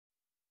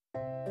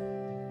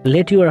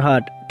Let your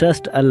heart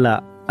trust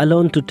Allah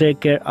alone to take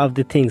care of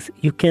the things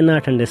you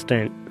cannot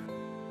understand.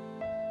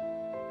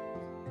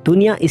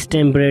 Dunya is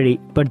temporary,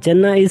 but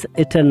Jannah is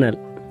eternal.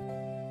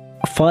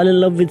 Fall in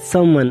love with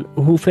someone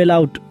who fell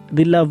out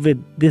the love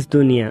with this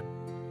dunya.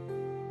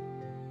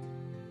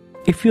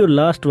 If your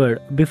last word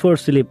before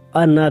sleep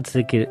are not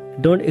zikr,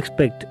 don't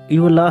expect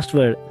your last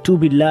word to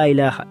be La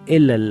ilaha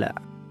illallah.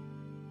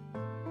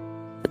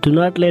 Do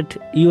not let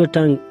your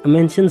tongue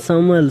mention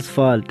someone's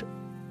fault.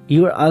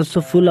 You are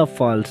also full of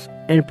faults,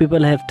 and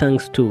people have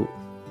tongues too.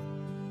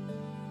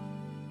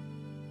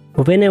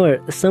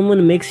 Whenever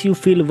someone makes you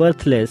feel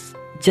worthless,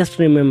 just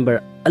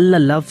remember Allah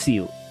loves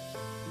you.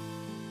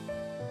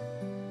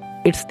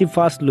 It's the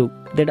first look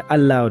that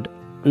allowed,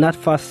 not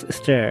first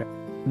stare.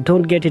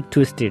 Don't get it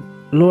twisted.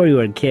 Lower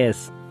your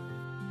gaze.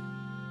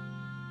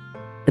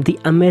 The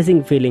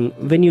amazing feeling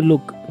when you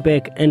look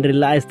back and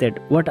realize that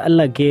what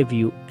Allah gave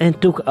you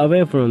and took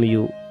away from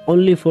you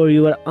only for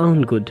your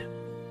own good.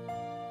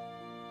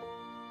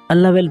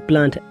 Allah will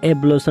plant a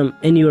blossom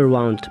in your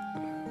wound.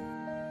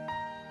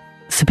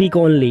 Speak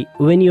only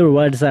when your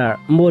words are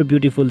more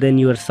beautiful than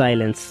your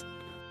silence.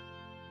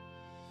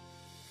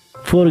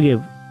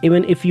 Forgive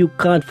even if you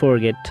can't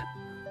forget.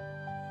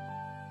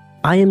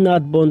 I am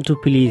not born to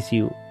please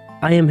you.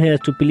 I am here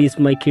to please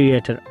my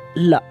Creator,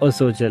 Allah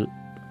Azza wa Jal.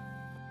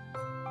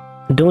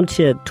 Don't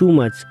share too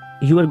much.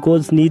 Your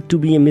goals need to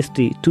be a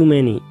mystery to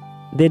many.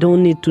 They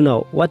don't need to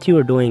know what you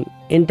are doing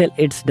until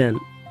it's done.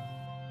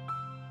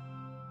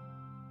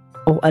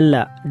 Oh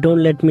Allah,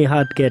 don't let my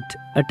heart get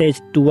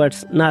attached to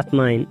what's not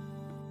mine.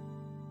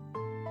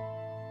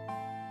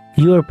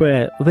 Your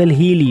prayer will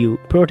heal you,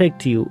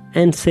 protect you,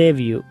 and save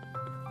you.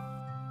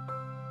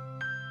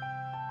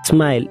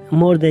 Smile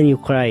more than you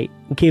cry,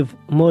 give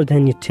more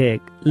than you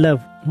take,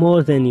 love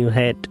more than you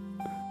hate.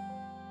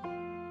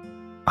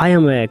 I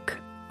am awake,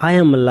 I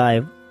am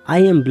alive, I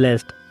am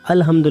blessed,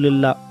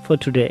 Alhamdulillah for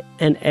today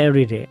and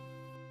every day.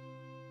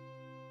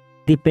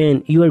 The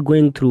pain you are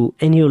going through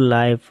in your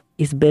life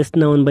is best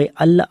known by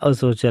Allah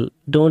Azza wa Jal.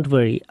 Don't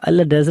worry,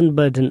 Allah doesn't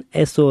burden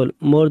a soul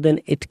more than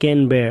it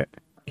can bear.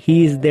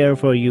 He is there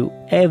for you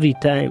every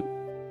time.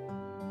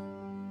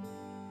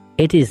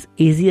 It is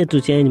easier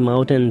to change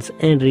mountains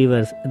and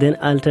rivers than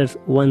alter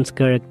one's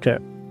character.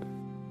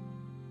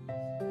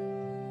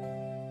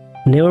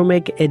 Never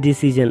make a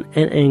decision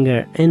in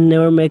anger and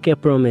never make a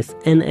promise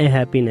in a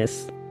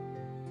happiness.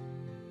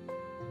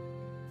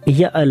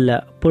 Ya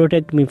Allah,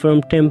 protect me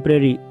from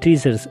temporary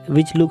treasures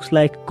which looks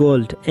like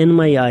gold in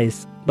my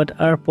eyes but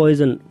are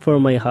poison for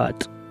my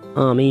heart.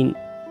 Ameen.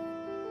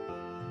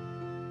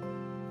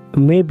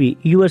 Maybe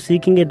you are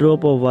seeking a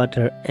drop of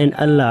water and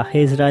Allah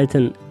has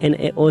written an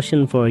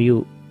ocean for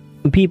you.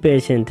 Be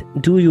patient,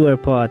 do your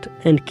part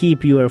and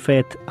keep your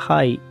faith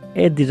high.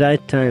 At the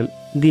right time,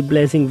 the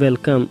blessing will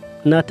come,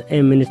 not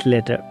a minute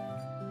later.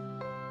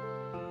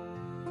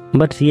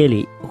 But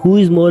really, who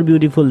is more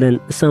beautiful than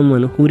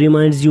someone who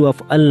reminds you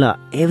of Allah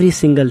every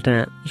single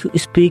time you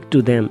speak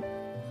to them?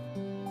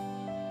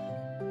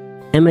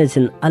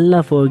 Imagine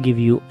Allah forgive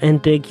you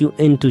and take you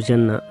into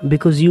Jannah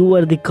because you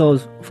were the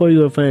cause for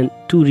your friend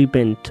to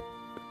repent.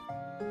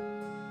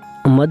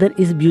 A mother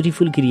is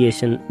beautiful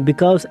creation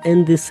because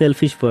in this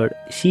selfish world,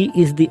 she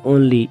is the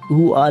only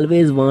who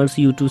always wants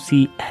you to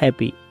see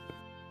happy.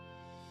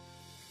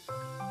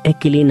 A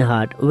clean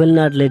heart will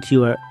not let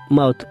your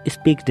mouth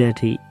speak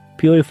dirty.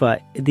 Purify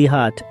the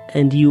heart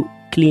and you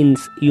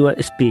cleanse your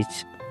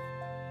speech.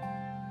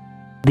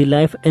 The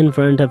life in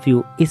front of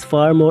you is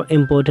far more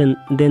important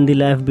than the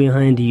life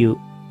behind you.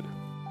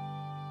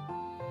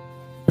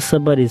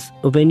 Sabr is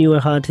when your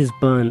heart is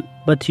burned,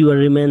 but you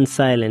remain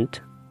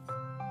silent.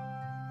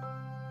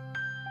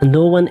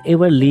 No one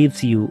ever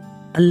leaves you.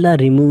 Allah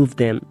remove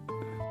them.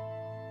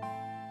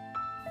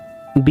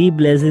 Be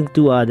blessing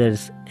to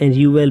others and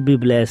you will be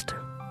blessed.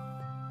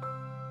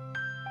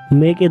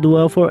 Make a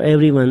dua for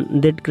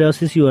everyone that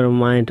crosses your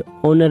mind.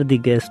 Honor the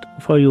guest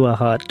for your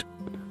heart.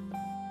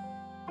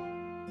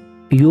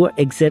 You are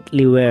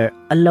exactly where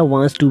Allah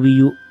wants to be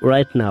you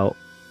right now.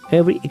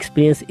 Every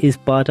experience is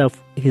part of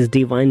His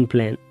divine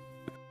plan.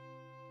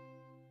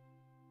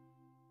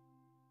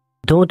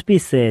 Don't be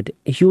sad.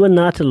 You are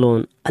not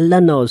alone.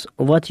 Allah knows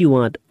what you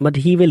want, but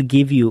He will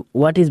give you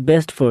what is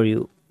best for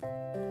you.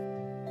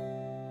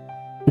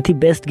 The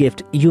best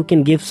gift you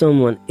can give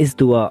someone is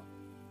dua.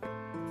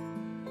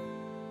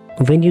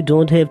 When you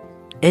don't have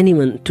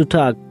anyone to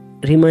talk,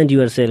 remind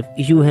yourself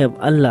you have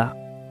Allah.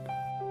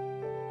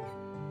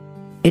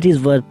 It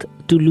is worth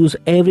to lose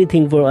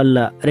everything for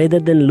Allah rather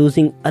than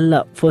losing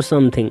Allah for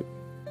something.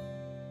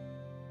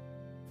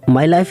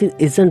 My life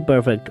isn't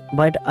perfect,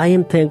 but I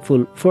am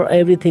thankful for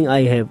everything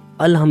I have.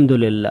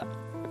 Alhamdulillah.